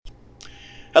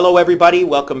Hello, everybody.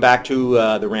 Welcome back to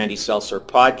the Randy Seltzer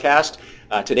podcast.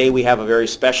 Today we have a very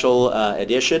special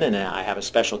edition, and I have a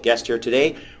special guest here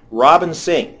today, Robin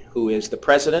Singh, who is the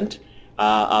president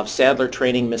of Sandler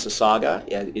Training Mississauga,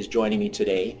 is joining me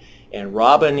today. And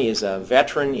Robin is a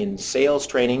veteran in sales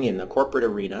training in the corporate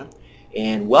arena.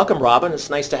 And welcome, Robin. It's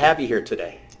nice to have you here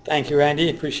today. Thank you,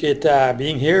 Randy. Appreciate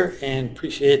being here and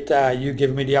appreciate you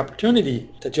giving me the opportunity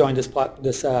to join this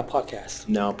podcast.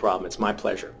 No problem. It's my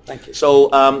pleasure. Thank you.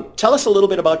 So tell us a little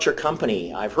bit about your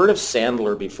company. I've heard of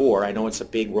Sandler before. I know it's a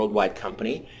big worldwide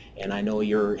company, and I know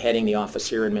you're heading the office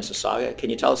here in Mississauga.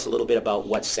 Can you tell us a little bit about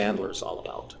what Sandler is all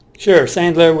about? Sure.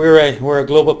 Sandler, we're a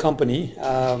global company,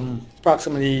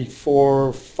 approximately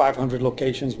 500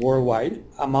 locations worldwide.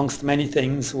 Amongst many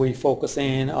things, we focus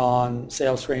in on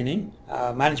sales training,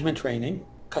 management training,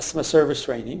 customer service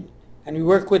training, and we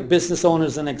work with business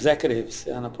owners and executives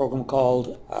on a program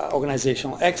called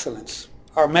Organizational Excellence.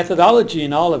 Our methodology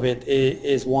in all of it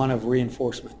is one of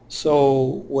reinforcement.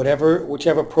 So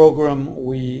whichever program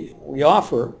we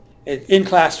offer,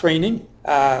 in-class training,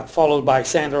 followed by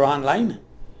Sandler Online,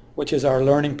 which is our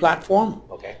learning platform,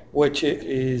 which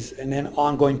is, and then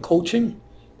ongoing coaching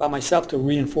by myself to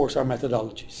reinforce our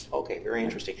methodologies. Okay, very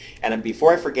interesting. And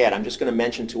before I forget, I'm just going to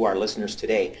mention to our listeners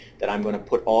today that I'm going to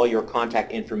put all your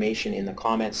contact information in the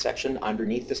comments section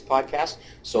underneath this podcast,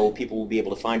 so people will be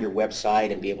able to find your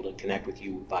website and be able to connect with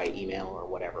you by email or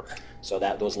whatever. So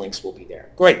that those links will be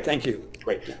there. Great, thank you.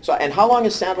 Great. So, and how long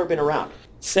has Sandler been around?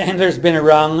 Sandler's been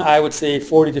around, I would say,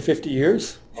 40 to 50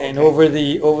 years. Okay. And over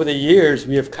the years,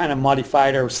 we have kind of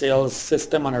modified our sales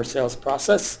system and our sales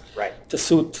process to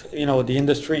suit, the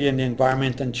industry and the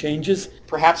environment and changes.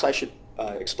 Perhaps I should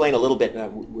explain a little bit.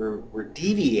 We're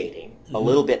deviating a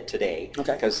little bit today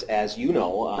because, as you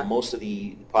know, most of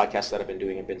the podcasts that I've been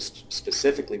doing have been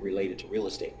specifically related to real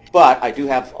estate. But I do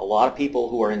have a lot of people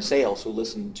who are in sales who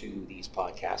listen to these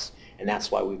podcasts, and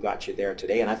that's why we've got you there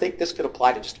today. And I think this could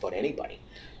apply to just about anybody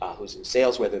who's in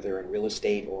sales, whether they're in real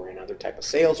estate or in other type of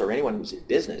sales, or anyone who's in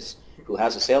business who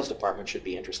has a sales department should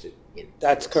be interested in.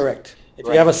 That's correct. If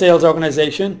you have a sales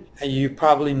organization, you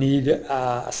probably need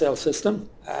a sales system.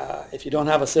 If you don't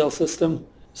have a sales system,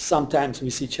 sometimes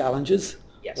we see challenges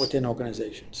within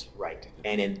organizations. Right.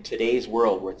 And in today's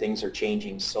world where things are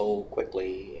changing so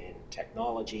quickly in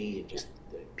technology and just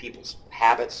people's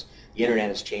habits, the internet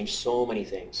has changed so many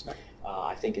things.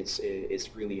 I think it's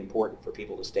really important for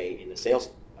people to stay in the sales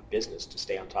business, to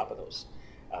stay on top of those,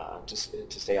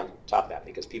 to stay on top of that,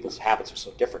 because people's habits are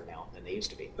so different now than they used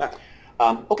to be.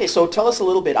 Okay, so tell us a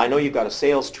little bit. I know you've got a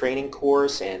sales training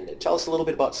course, and tell us a little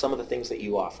bit about some of the things that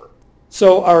you offer.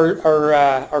 So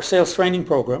our sales training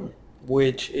program,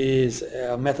 which is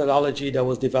a methodology that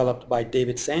was developed by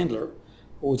David Sandler,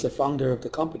 who is the founder of the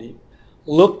company,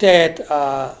 looked at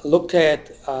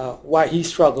why he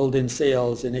struggled in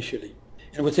sales initially,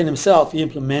 and within himself he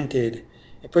implemented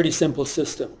a pretty simple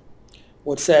system,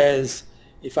 which says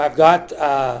if I've got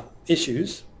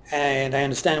issues and I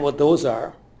understand what those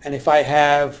are, and if I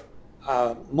have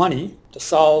money to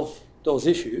solve those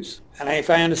issues, and if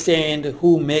I understand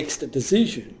who makes the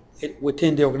decision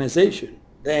within the organization,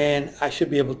 then I should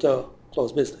be able to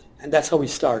close business. And that's how we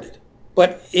started.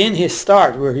 But in his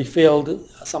start, where he failed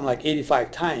something like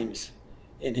 85 times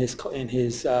in his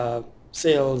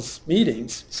sales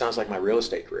meetings. Sounds like my real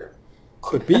estate career.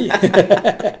 Could be. But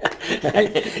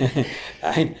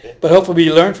hopefully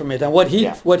we learned from it. And what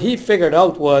he figured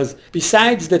out was,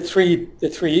 besides the three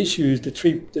issues, the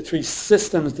three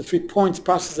systems, the 3 points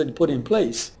process that he put in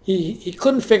place, he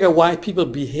couldn't figure why people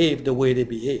behaved the way they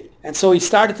behaved. And so he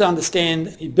started to understand,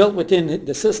 he built within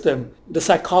the system the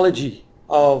psychology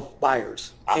of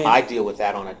buyers. I deal with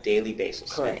that on a daily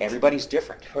basis. Correct. And everybody's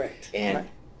different. Correct. And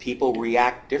people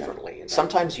react differently. And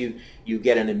sometimes you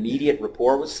get an immediate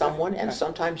rapport with someone, and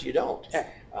sometimes you don't.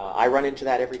 I run into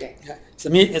that every day.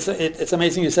 It's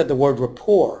amazing you said the word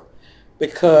rapport,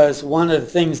 because one of the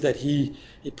things that he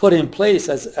put in place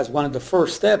as one of the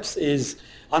first steps is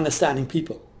understanding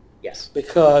people. Yes.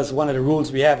 Because one of the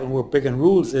rules we have, and we're big on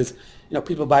rules, is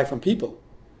people buy from people.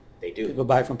 They do. People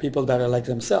buy from people that are like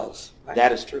themselves. Right?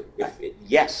 That is true.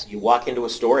 Yes, you walk into a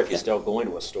store, if you're still going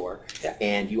to a store,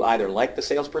 and you either like the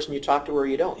salesperson you talk to or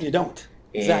you don't. You don't.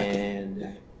 Exactly.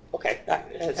 And, okay.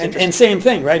 And same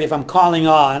thing, right? If I'm calling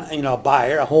on, a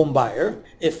buyer, a home buyer,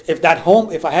 if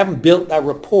I haven't built that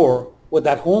rapport with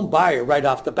that home buyer right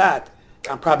off the bat,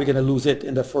 I'm probably going to lose it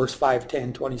in the first 5,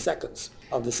 10, 20 seconds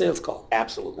of the sales call.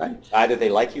 Absolutely. Right? Either they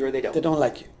like you or they don't. They don't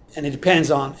like you. And it depends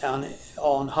on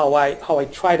how I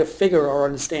try to figure or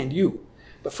understand you.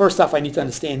 But first off, I need to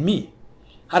understand me.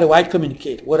 How do I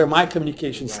communicate? What are my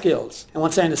communication skills? And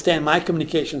once I understand my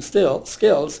communication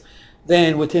skills,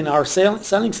 then within our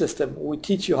selling system, we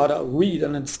teach you how to read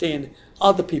and understand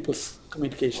other people's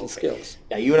communication skills.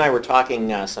 Now, you and I were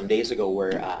talking some days ago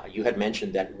where you had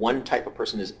mentioned that one type of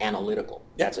person is analytical.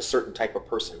 Yeah. That's a certain type of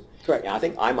person. Correct. Now, I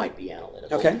think I might be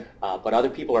analytical, Okay. But other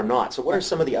people are not. So what are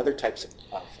some of the other types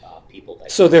of people?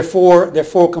 That So there are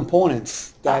four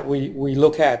components that we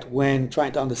look at when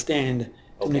trying to understand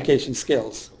communication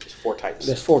skills. There's 4 types.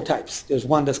 There's 4 types. There's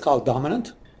one that's called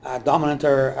dominant. Dominant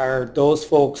are those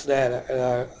folks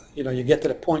that, you get to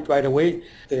the point right away.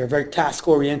 They're very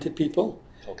task-oriented people.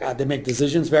 Okay. They make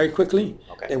decisions very quickly.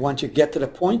 Okay. They want you to get to the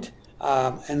point.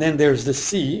 And then there's the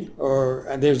C,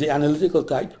 and there's the analytical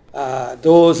type.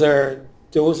 Those are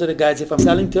the guys, if I'm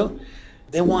selling to,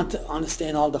 they want to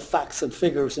understand all the facts and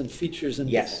figures and features, and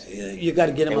Yes. you got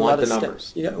to get them They a want lot of the steps.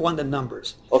 numbers. You want the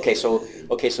numbers. Okay, so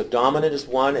dominant is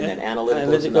one, and then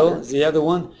analytical is Analytical another. is the other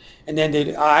one. And then the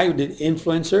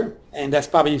influencer, and that's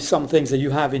probably some things that you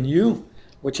have in you,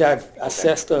 which I've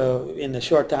assessed in the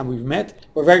short time we've met.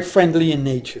 We're very friendly in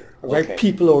nature. We're very Okay.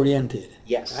 people-oriented.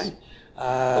 Yes. Right?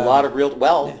 A lot of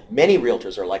many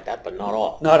realtors are like that, but not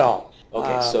all. Not all.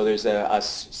 Okay, so there's a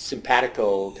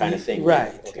simpatico kind of thing.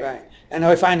 Right, Okay. right. And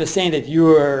if I understand that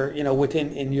you're,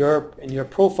 within in your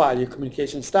profile, your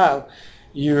communication style,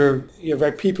 you're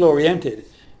very people oriented.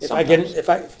 If I get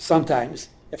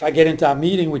into a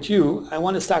meeting with you, I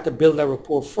want to start to build that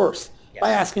rapport first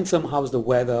by asking some, how's the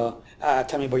weather?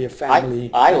 Tell me about your family.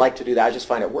 I like to do that. I just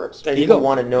find it works. There you People go.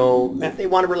 want to know. Yeah. They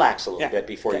want to relax a little Yeah. bit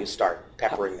before you start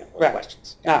peppering them with Right.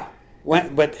 questions. Now,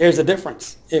 but here's the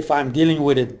difference. If I'm dealing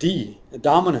with a D, a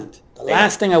dominant, the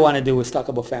last thing I want to do is talk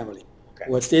about family. Okay.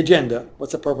 What's the agenda?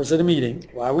 What's the purpose of the meeting?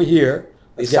 Why are we here?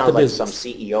 They Let's get sound the like business. some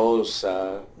CEOs,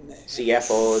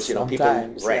 CFOs, people,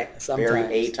 Sometimes, right? yeah, sometimes,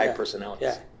 Very A-type yeah, personalities.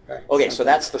 yeah, right, Okay, so sometimes.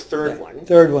 that's the third one.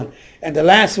 Third one. And the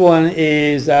last one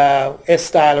is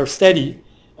S-style or steady,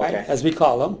 right, Okay. as we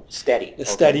call them. Steady. The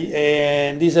Okay. steady.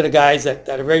 And these are the guys that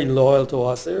are very loyal to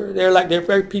us. They're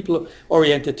very people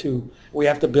oriented too. We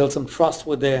have to build some trust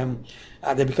with them.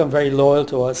 They become very loyal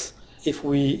to us. If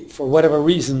we, for whatever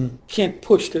reason, can't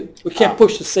push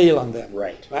the sale on them.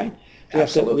 Right. Right?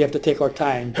 Absolutely. We have to take our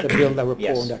time to build that rapport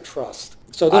Yes. and that trust.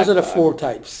 So those are the 4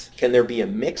 types. Can there be a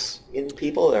mix in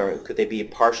people, or could they be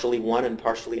partially one and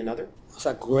partially another? That's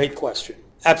a great question.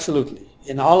 Absolutely.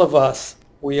 In all of us,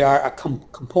 we are a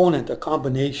component, a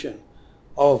combination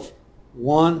of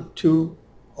 1, 2,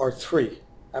 or 3.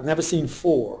 I've never seen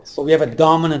 4, but we have a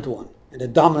dominant one. And the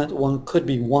dominant one could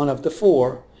be one of the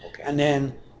 4. Okay. And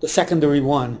then the secondary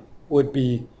one would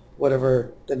be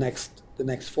whatever the next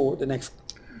 3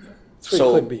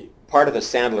 So could be. part of the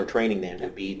Sandler training then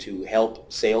would be to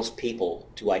help salespeople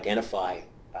to identify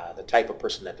the type of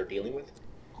person that they're dealing with.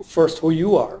 First, who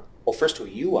you are. Well, first who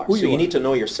you are. Who So you you are. need to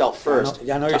know yourself first You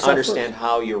gotta know to yourself understand first.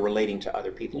 how you're relating to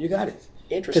other people. You got it.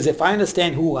 Interesting. Because if I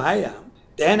understand who I am,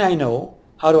 then I know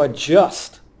how to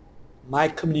adjust my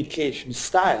communication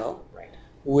style Right.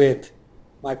 with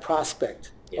my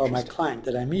prospect or my Interesting. client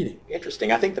that I'm meeting.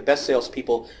 Interesting. I think the best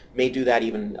salespeople may do that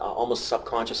even almost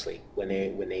subconsciously when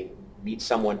they meet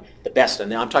someone, the best.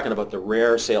 And I'm talking about the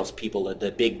rare salespeople,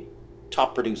 the big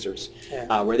top producers,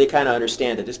 Yeah. where they kind of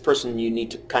understand that this person you need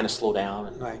to kind of slow down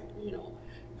and Right.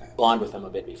 bond with them a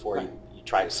bit before Right. you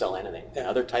try to sell anything. And Yeah.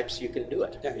 other types you can do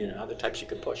it. Yeah. Other types you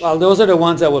can push. Well, those are the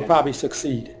ones that will probably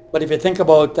succeed. But if you think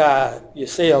about your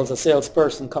a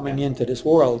salesperson coming into this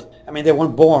world, I mean, they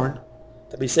weren't born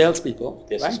to be salespeople,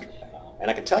 This right? is true. And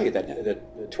I can tell you that the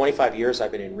 25 years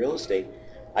I've been in real estate,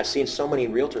 I've seen so many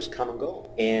realtors come and go.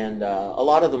 And a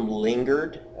lot of them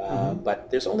lingered, but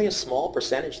there's only a small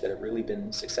percentage that have really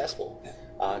been successful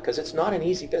because it's not an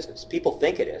easy business. People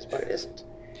think it is, but it isn't.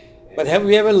 But have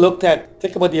we ever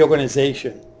think about the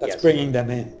organization that's Yes. bringing them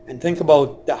in, and think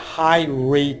about the high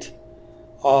rate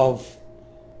of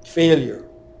failure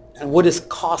and what is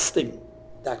costing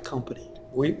that company.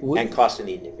 And costing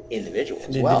the individual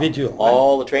as The well. individual,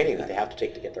 All the training that they have to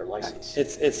take to get their license.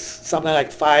 It's something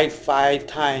like five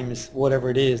times whatever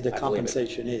it is the believe it.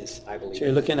 compensation is. I believe So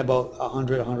you're looking about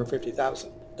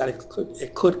 150,000 that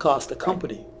it could cost the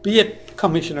company, be it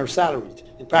commission or salaried,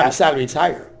 and probably salary is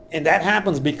higher. And that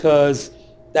happens because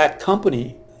that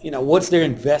company, what's their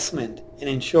investment in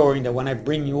ensuring that when I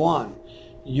bring you on,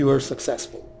 you are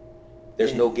successful.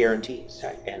 There's no guarantees.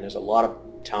 Right. And there's a lot of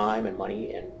time and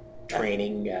money and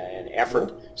training and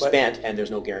effort But- spent, and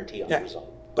there's no guarantee on the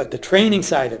result. But the training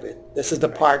side of it, this is the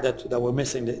part that we're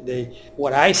missing.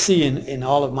 What I see in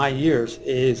all of my years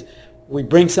is we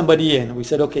bring somebody in and we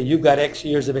said, okay, you've got X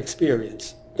years of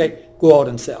experience. Okay, go out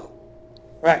and sell.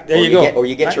 Right, there you go. Or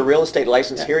you get right? your real estate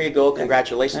license. Yeah. Here you go. Yeah.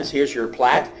 Congratulations. Yeah. Here's your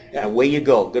plaque. Yeah. And away you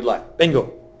go. Good luck.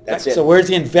 Bingo. That's Right? it. So where's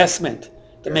the investment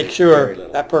to Very- make sure very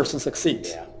little. that person succeeds.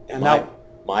 Yeah. And my, now,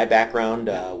 my background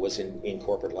was in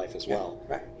corporate life as well.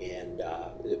 right. And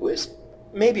it was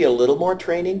maybe a little more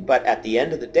training, but at the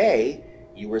end of the day,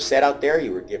 you were set out there,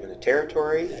 you were given a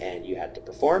territory, and you had to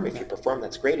perform. If you performed,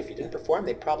 that's great. If you didn't perform,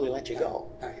 they'd probably let you go.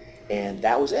 Right. And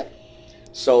that was it.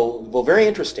 So, well, very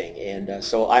interesting. And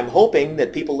so I'm hoping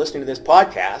that people listening to this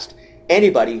podcast,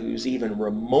 anybody who's even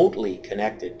remotely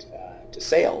connected to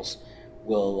sales,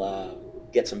 will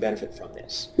get some benefit from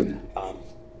this.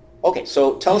 Okay,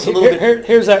 so tell us a little bit.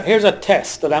 Here's a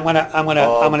test that I'm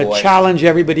gonna boy. challenge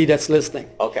everybody that's listening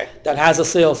Okay, that has a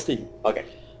sales team. okay,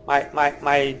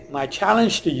 My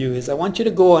challenge to you is I want you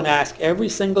to go and ask every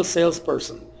single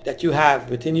salesperson that you have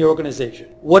within your organization,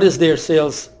 what is their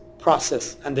sales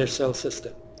process and their sales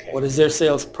system? Okay. What is their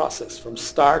sales process from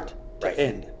start to Right.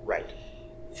 end? right,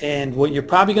 And what you're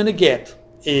probably going to get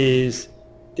is,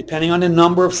 depending on the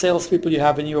number of salespeople you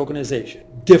have in your organization,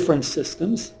 different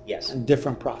systems yes, and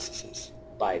different processes.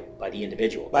 by the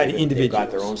individual. By the They've got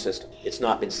their individuals. own system. It's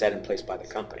not been set in place by the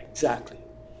company. Exactly.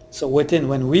 So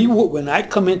when I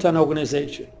come into an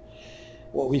organization,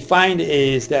 what we find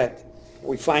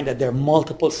that there are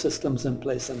multiple systems in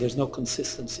place and there's no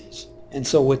consistencies. And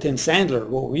so within Sandler,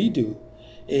 what we do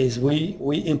is we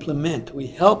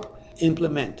help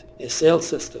implement a sales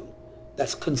system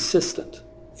that's consistent,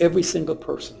 every single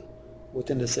person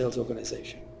within the sales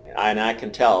organization. And I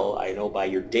can tell, I know by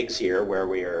your digs here where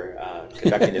we are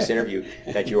conducting this interview,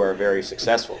 that you are very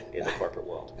successful in the corporate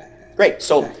world. Great.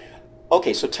 So,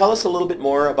 okay, so tell us a little bit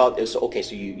more about this. Okay,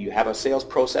 so you have a sales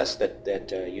process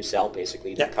that you sell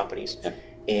basically to Yeah. companies. Yeah.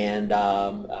 And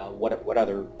what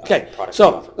other Okay, products do you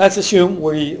so offer? let's assume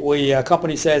a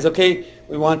company says, okay,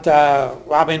 we want,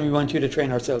 Robin, we want you to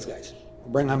train our sales guys.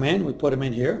 We bring them in, we put them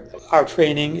in here. Our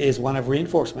training is one of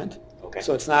reinforcement. Okay.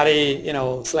 So it's not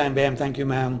a, slam bam, thank you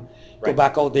ma'am, go Right.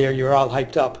 back out there, you're all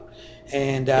hyped up.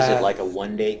 And Is it like a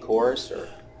one-day course or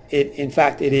in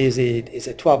fact, it's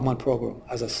a 12-month program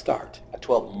as a start. a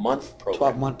 12-month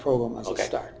program? 12-month program as Okay. a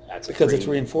start. That's a because it's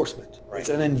pretty- reinforcement. Right. It's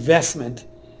an investment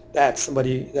that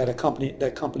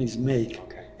companies make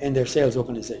Okay. in their sales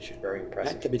organization. Very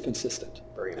impressive. Right, to be consistent.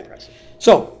 Very impressive.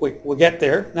 So we'll get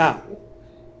there. Now,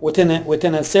 within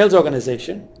a sales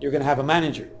organization, you're going to have a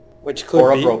manager, which could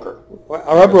Or a be broker.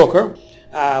 or a broker,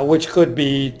 which could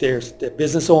be there's the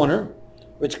business owner,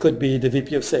 which could be the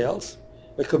VP of sales,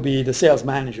 which could be the sales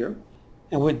manager,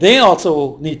 and they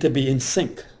also need to be in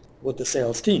sync with the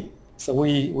sales team. So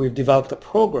we've developed a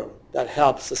program that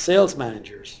helps the sales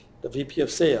managers, the VP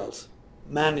of sales,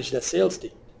 manage that sales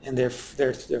team, and there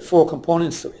are four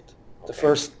components to it. The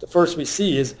first we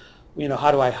see is,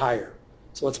 how do I hire?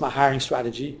 So what's my hiring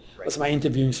strategy? Right. What's my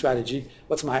interviewing strategy?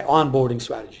 What's my onboarding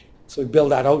strategy? So we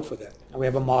build that out for them, and we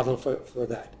have a model for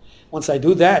that. Once I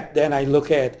do that, then I look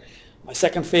at my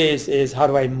second phase is how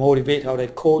do I motivate, how do I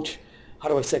coach, how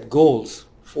do I set goals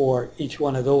for each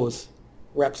one of those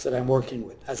reps that I'm working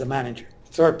with as a manager.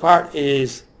 Third part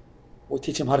is we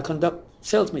teach them how to conduct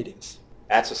sales meetings.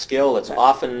 That's a skill that's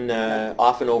often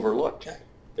overlooked. Okay.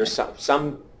 There's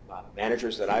some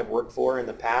managers that I've worked for in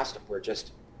the past who were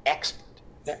just expert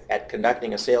Yeah. at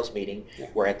conducting a sales meeting, Yeah.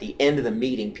 where at the end of the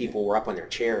meeting people were up on their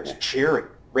chairs cheering,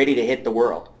 ready to hit the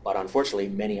world. But unfortunately,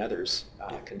 many others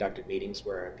conducted meetings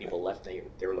where people left,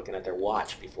 they were looking at their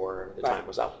watch before the Right. time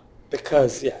was up.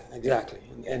 Because, yeah, exactly.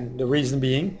 And the reason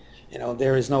being,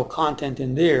 there is no content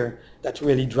in there that's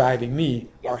really driving me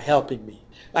or helping me.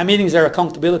 My meetings are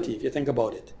accountability, if you think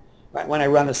about it. Right? When I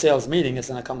run a sales meeting, it's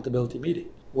an accountability meeting.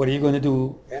 What are you going to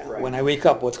do Right. when I wake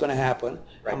up? What's going to happen?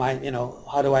 Right.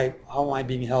 How am I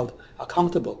being held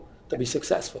accountable to be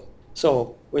successful?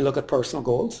 So we look at personal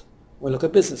goals, we look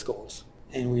at business goals,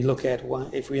 and we look at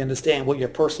if we understand what your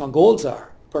personal goals are.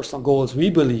 Personal goals, we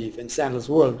believe, in Sandler's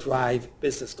world, drive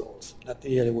business goals, not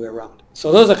the other way around.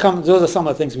 So those are some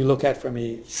of the things we look at from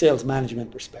a sales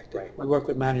management perspective. Right. We work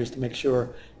with managers to make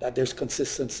sure that there's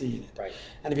consistency in it. Right.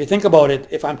 And if you think about it,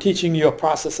 if I'm teaching you a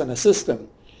process and a system,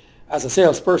 as a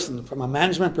salesperson, from a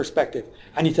management perspective,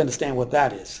 I need to understand what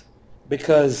that is.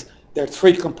 Because there are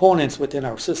three components within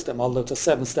our system, although it's a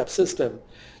 7-step system.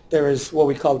 There is what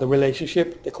we call the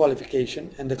relationship, the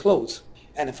qualification, and the close.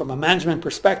 And from a management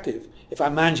perspective, if I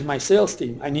manage my sales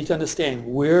team, I need to understand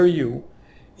where are you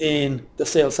in the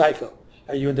sales cycle.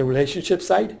 Are you in the relationship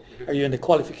side? Are you in the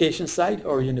qualification side?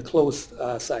 Or are you in the close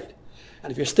side?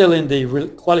 And if you're still in the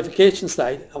qualification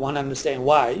side, I want to understand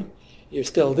why you're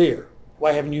still there.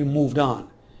 Why haven't you moved on?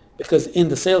 Because in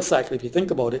the sales cycle, if you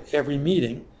think about it, every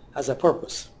meeting has a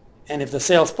purpose. And if the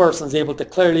salesperson is able to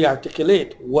clearly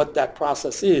articulate what that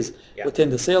process is within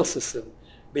the sales system,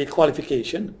 be it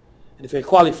qualification, and if you're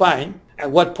qualifying, at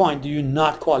what point do you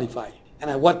not qualify? And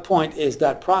at what point is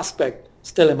that prospect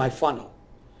still in my funnel?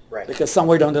 Right. Because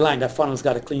somewhere down the line, that funnel's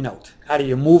got to clean out. Either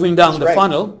you're moving down the right.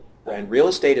 funnel. And real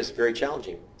estate is very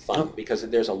challenging funnel Oh. because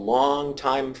there's a long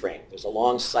time frame. There's a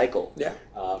long cycle Yeah.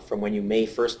 from when you may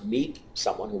first meet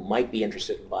someone who might be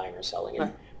interested in buying or selling, and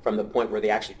Right. from the point where they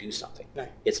actually do something.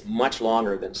 Right. It's much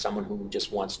longer than someone who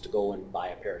just wants to go and buy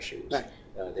a pair of shoes. Right.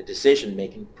 The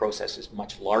decision-making process is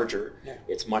much larger. Yeah.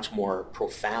 It's much more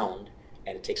profound,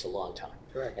 and it takes a long time.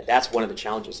 Correct. And that's one of the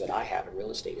challenges that I have in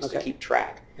real estate is to Okay. keep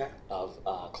track Yeah. of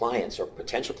clients or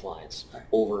potential clients Right.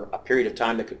 over a period of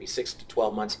time that could be 6 to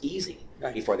 12 months easy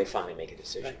Right. before they finally make a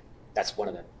decision. Right. That's one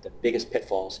of the biggest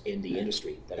pitfalls in the Yeah.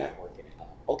 industry that Yeah. I'm working in.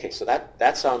 Okay, so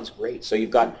that sounds great. So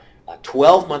you've got a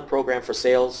 12-month program for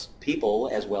sales people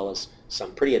as well as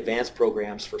some pretty advanced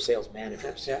programs for sales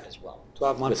managers Yeah. as well.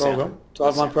 12-month With program. Sanford.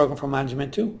 12-month With program for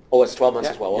management too. Oh, it's 12 months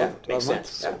Yeah, as well. Well, yeah, 12 makes months,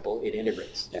 sense. yeah. Simple. It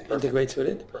integrates. Yeah, Perfect. integrates with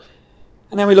it. Perfect.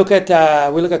 And then we look at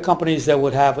companies that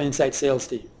would have an inside sales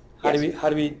team. How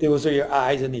do we those are your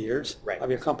eyes and ears Right. of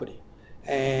your company.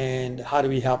 And how do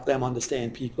we help them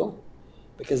understand people?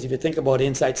 Because if you think about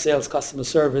inside sales, customer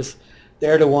service,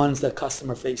 they're the ones that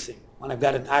customer facing. When I've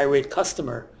got an irate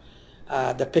customer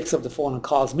that picks up the phone and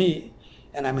calls me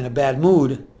and I'm in a bad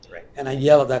mood Right. and I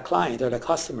yell at that client or the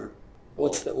customer,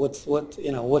 what's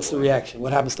the reaction?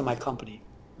 What happens to my company?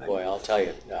 Boy, I'll tell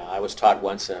you, I was taught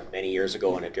once many years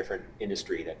ago in a different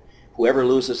industry that whoever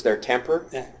loses their temper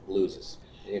Yeah. loses.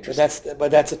 But Interesting.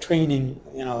 that's a training,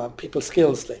 people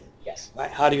skills thing. Yes.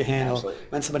 Right? How do you handle Absolutely.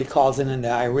 when somebody calls in and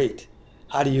they're irate?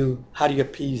 How do you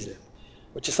appease them?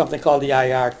 Which is something called the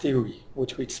IR theory,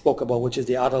 which we spoke about, which is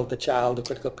the adult, the child, the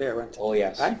critical parent. Oh,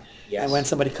 yes. Right? Yes. And when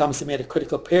somebody comes to me at a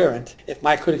critical parent, if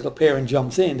my critical parent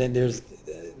jumps in, then there's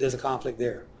a conflict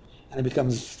there, and it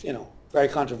becomes very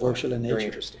controversial in nature. Very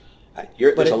interesting. Right?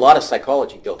 There's a lot of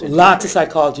psychology built into it. Lots of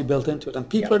psychology built into it, and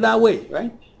people are that way,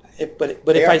 right?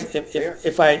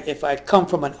 If I come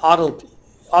from an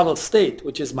adult state,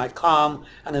 which is my calm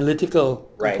analytical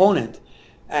Right. component,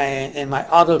 and my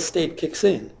adult state kicks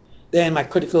in, then my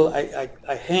critical I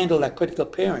handle that critical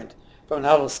parent from an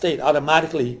adult state.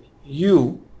 Automatically,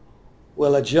 you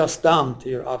will adjust down to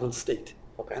your adult state,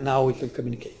 Okay. and now we can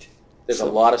communicate. There's a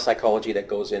lot of psychology that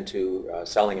goes into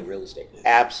selling in real estate.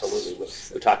 Absolutely.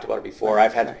 We talked about it before.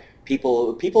 I've had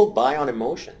people buy on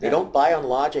emotion. They don't buy on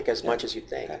logic as much as you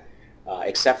think,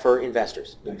 except for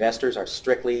investors. Investors are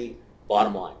strictly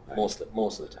bottom line most of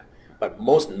the time. But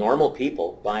most normal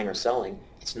people buying or selling,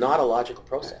 it's not a logical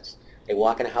process. They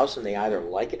walk in a house and they either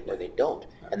like it or they don't.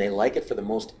 And they like it for the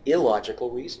most illogical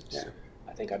reasons. Yeah.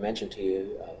 I think I mentioned to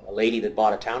you a lady that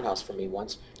bought a townhouse from me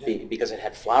once because it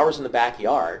had flowers in the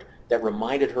backyard that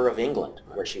reminded her of England,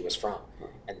 where she was from.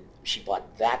 And she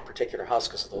bought that particular house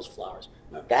because of those flowers.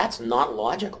 That's not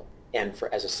logical. And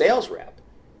as a sales rep,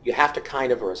 you have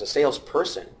to or as a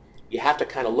salesperson, you have to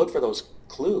kind of look for those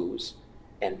clues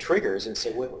and triggers and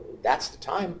say, well, that's the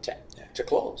time to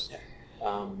close.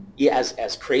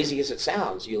 As crazy as it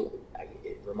sounds,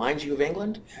 it reminds you of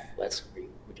England.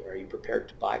 Are you prepared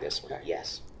to buy this one?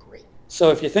 Yes. Great. So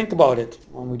if you think about it,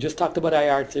 when we just talked about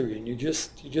IR theory, and you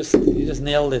just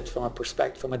nailed it from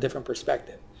a different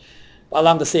perspective,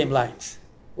 along the same lines,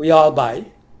 we all buy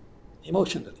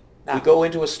emotionally. Now, We go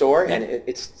into a store and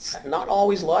it's not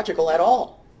always logical at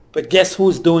all. but guess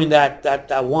who's doing that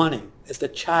wanting? It's the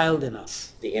child in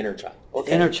us, The inner child. the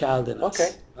Okay. inner child in us.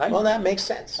 Okay. Right? Well, that makes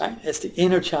sense. Right? It's the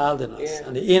inner child in us, Yeah.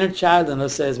 and the inner child in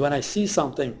us says, when I see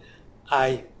something,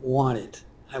 I want it.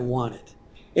 I want it.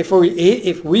 If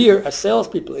we are as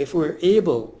salespeople, if we're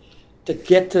able to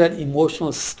get to that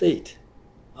emotional state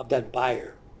of that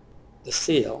buyer, the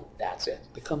sale That's it.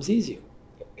 becomes easier.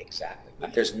 Exactly.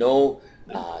 Right. There's no,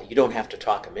 you don't have to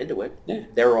talk them into it. Yeah.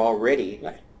 They're already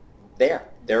Right. there.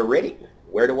 They're ready.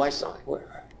 Where do I sign?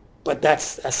 But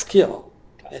that's a skill.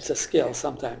 It's a skill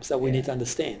sometimes that we need to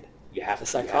understand. You have The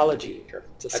to. You have to psychology. be careful.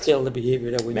 It's a That's- skill, the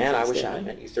behavior that we need Man, to I wish I understand.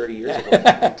 had met you 30 years ago.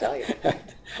 I can tell you.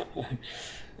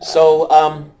 So,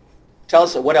 tell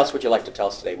us, what else would you like to tell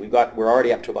us today? We're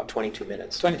already up to about 22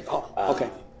 minutes. Okay.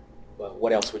 Well,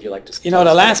 what else would you like to You tell know,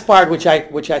 the us last part, which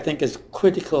I think is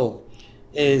critical,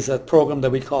 is a program that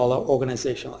we call our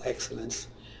organizational excellence,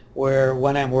 where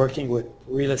when I'm working with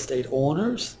real estate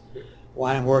owners,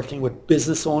 when I'm working with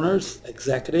business owners,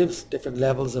 executives, different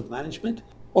levels of management,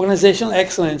 organizational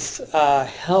excellence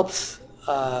helps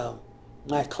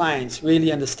my clients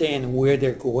really understand where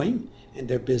they're going in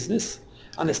their business,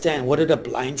 understand what are the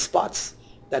blind spots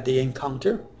that they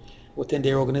encounter within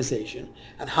their organization,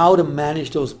 and how to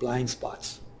manage those blind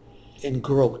spots in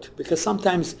growth. Because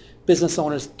sometimes business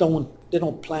owners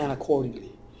don't plan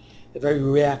accordingly. They're very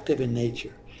reactive in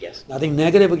nature. Yes. Nothing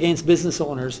negative against business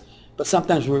owners, But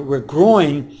sometimes we're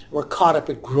growing, we're caught up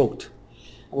with growth.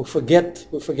 We forget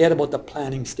about the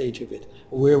planning stage of it,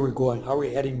 where we're going, how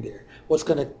we're heading there, what's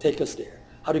going to take us there,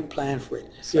 how do we plan for it,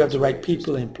 do you have the right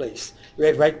people in place, do you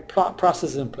have the right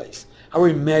processes in place, how are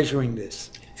we measuring this?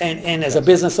 And as a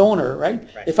business owner, right,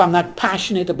 if I'm not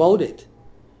passionate about it,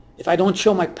 if I don't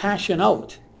show my passion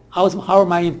out, how are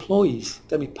my employees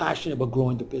going to be passionate about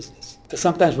growing the business? Because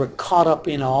sometimes we're caught up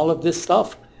in all of this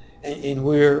stuff, and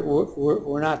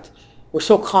we're not. We're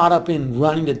so caught up in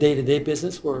running the day-to-day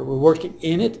business. We're working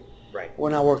in it. Right.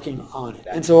 We're not working on it.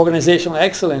 And so organizational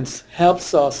excellence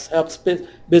helps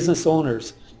business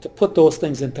owners to put those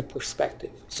things into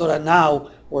perspective, so that now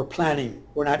we're planning.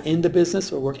 We're not in the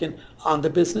business. We're working on the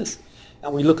business.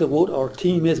 And we look at what our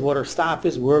team is, what our staff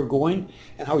is, where we're going,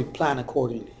 and how we plan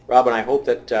accordingly. Robin, I hope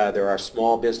that there are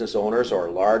small business owners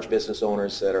or large business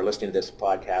owners that are listening to this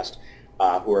podcast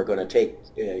who are going to take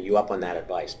you up on that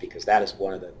advice, because that is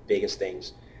one of the biggest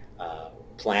things,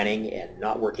 planning and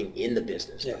not working in the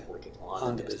business, but working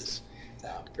on the business.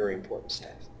 Very important stuff.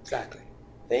 Exactly.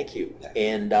 Thank you. Yeah.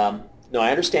 And no,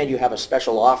 I understand you have a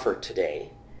special offer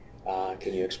today.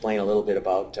 Can you explain a little bit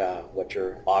about what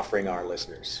you're offering our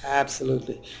listeners?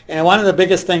 Absolutely. And one of the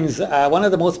biggest things, one of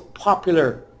the most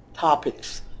popular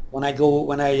topics when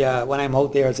I'm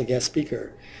out there as a guest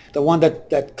speaker, the one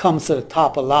that comes to the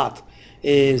top a lot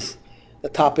is the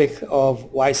topic of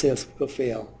why salespeople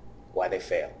fail. Why they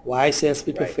fail. Why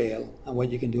salespeople fail and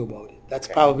what you can do about it. That's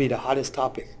probably the hottest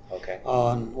topic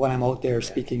on when I'm out there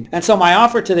speaking. And so my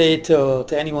offer today to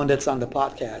anyone that's on the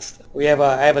podcast,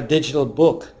 I have a digital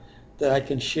book that I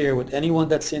can share with anyone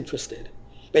that's interested.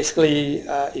 Basically,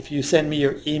 if you send me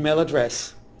your email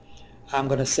address, I'm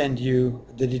going to send you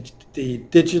the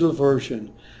digital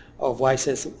version of why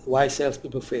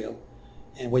salespeople fail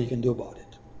and what you can do about it.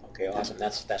 Okay, awesome.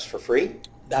 That's for free?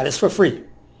 That is for free.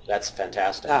 That's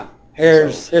fantastic.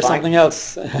 Here's something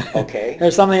else. Okay.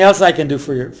 Here's something else I can do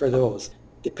for those.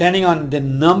 Depending on the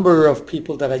number of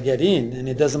people that I get in, and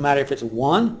it doesn't matter if it's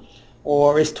 1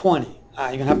 or it's 20. You're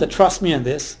going to have to trust me on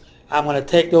this. I'm going to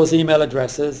take those email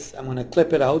addresses, I'm going to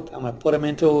clip it out, I'm going to put them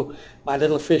into my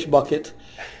little fish bucket,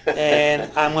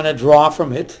 and I'm going to draw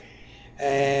from it.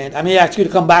 And I may ask you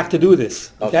to come back to do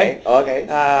this. Okay. Okay.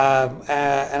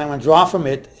 And I'm going to draw from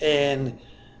it, and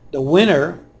the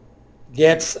winner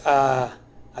gets a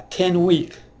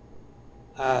 10-week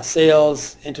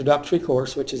sales introductory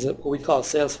course, which is what we call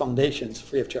Sales Foundations,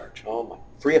 free of charge. Oh my!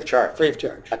 Free of charge. Free of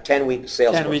charge. A 10-week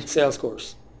sales. 10-week sales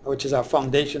course, which is our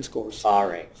foundations course. All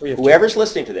right. Free of Whoever's charge.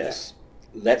 listening to this,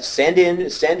 let's send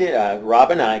in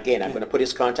Robin. Again, I'm going to put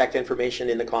his contact information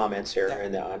in the comments here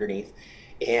and underneath.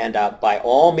 And by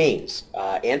all means,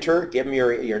 give him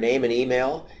your name and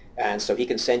email, and so he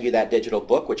can send you that digital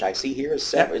book, which I see here is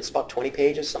set. It's about 20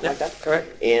 pages, something like that.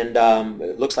 Correct. And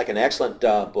it looks like an excellent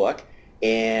book.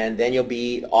 And then you'll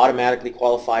be automatically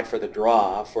qualified for the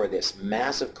draw for this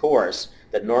massive course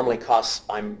that normally costs,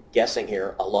 I'm guessing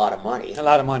here, a lot of money. A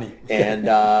lot of money. And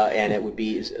it would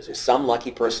be some lucky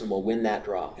person will win that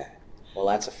draw. Well,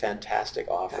 that's a fantastic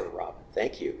offer, Robin.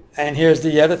 Thank you. And here's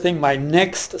the other thing. My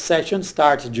next session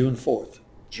starts June 4th.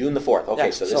 June the 4th.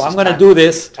 Okay, so I'm going to do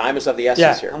this. Time is of the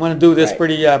essence here. I'm going to do this by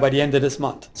the end of this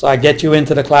month. So I get you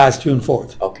into the class June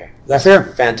 4th. Okay. Is that fair?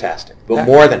 Fantastic. But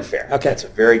more than fair. Okay. That's a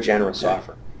very generous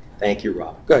offer. Thank you,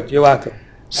 Robin. Good. You're welcome.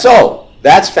 So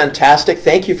that's fantastic.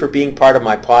 Thank you for being part of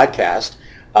my podcast.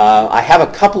 I have a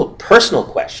couple of personal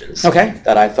questions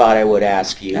that I thought I would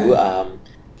ask you.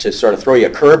 To sort of throw you a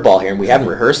curveball here, and we haven't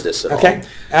rehearsed this at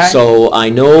all. So I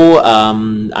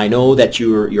know that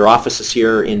your office is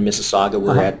here in Mississauga.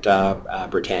 We're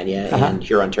at Britannia and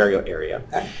here Ontario area,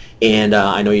 and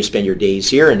I know you spend your days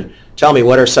here. And tell me,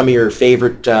 what are some of your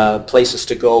favorite places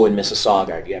to go in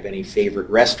Mississauga? Do you have any favorite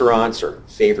restaurants or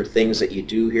favorite things that you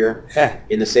do here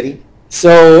in the city?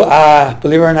 So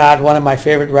believe it or not, one of my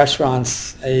favorite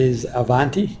restaurants is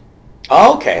Avanti.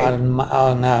 Oh, okay.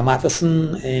 On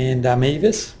Matheson and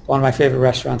Mavis, one of my favorite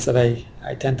restaurants that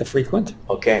I tend to frequent.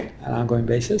 Okay. On an ongoing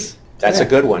basis. That's a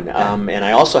good one. And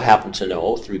I also happen to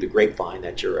know through the grapevine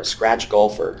that you're a scratch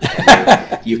golfer.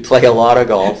 You play a lot of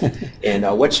golf. And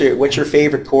what's your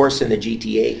favorite course in the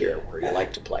GTA here where you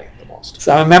like to play the most?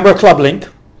 So I'm a member of Club Link.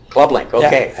 Club Link,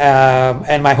 okay.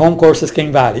 And my home course is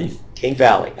King Valley. King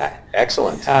Valley,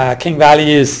 excellent. King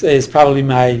Valley is probably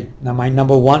my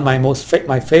number one,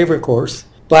 my favorite course.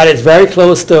 But it's very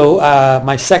close to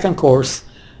my second course,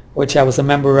 which I was a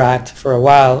member at for a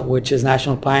while, which is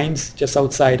National Pines, just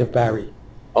outside of Barrie.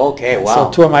 Okay, wow.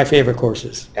 So two of my favorite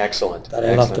courses. Excellent. That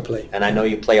I love to play. And I know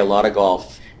you play a lot of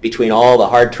golf. Between all the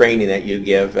hard training that you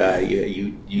give,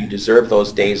 you deserve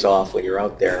those days off when you're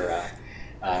out there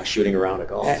shooting around a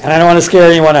golf. And I don't want to scare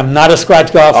anyone. I'm not a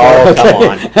scratch golfer. Oh,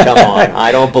 okay? come on.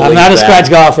 I don't believe I'm not a that. scratch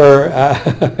golfer.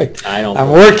 I don't I'm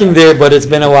believe working there, but it's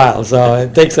been a while, so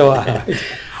it takes a while.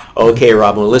 Okay,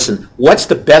 Robin, well, listen, what's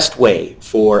the best way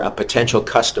for a potential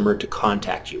customer to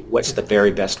contact you? What's the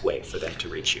very best way for them to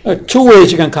reach you? 2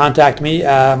 ways you can contact me.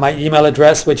 My email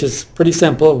address, which is pretty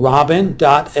simple,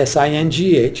 robin.singh,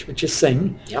 which is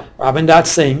sing, Yep.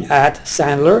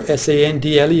 robin.singh@sandler,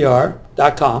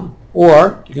 SANDLER.com,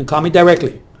 or you can call me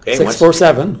directly, Okay,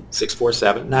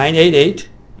 647 988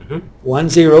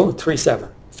 1037.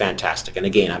 Fantastic. And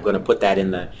again, I'm going to put that in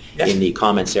the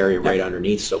comments area right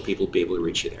underneath so people will be able to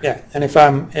reach you there. Yeah, and if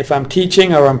I'm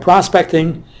teaching or I'm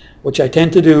prospecting, which I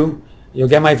tend to do, you'll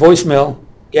get my voicemail.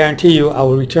 Guarantee you I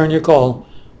will return your call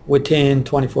within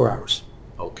 24 hours.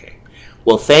 Okay.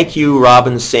 Well, thank you,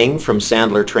 Robin Singh from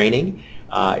Sandler Training.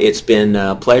 It's been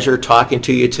a pleasure talking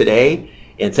to you today.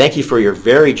 And thank you for your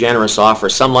very generous offer.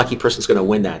 Some lucky person's going to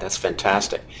win that. That's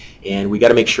fantastic. And we got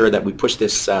to make sure that we push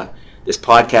this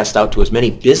podcast out to as many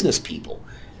business people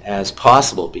as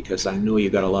possible, because I know you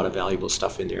got a lot of valuable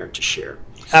stuff in there to share.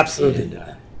 Absolutely.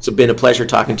 And, it's been a pleasure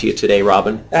talking to you today,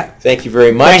 Robin. Thank you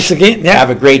very much. Thanks again. Yeah.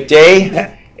 Have a great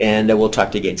day, and we'll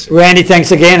talk to you again soon. Randy,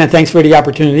 thanks again, and thanks for the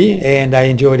opportunity, and I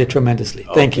enjoyed it tremendously.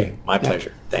 Thank you. My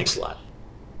pleasure. Thanks a lot.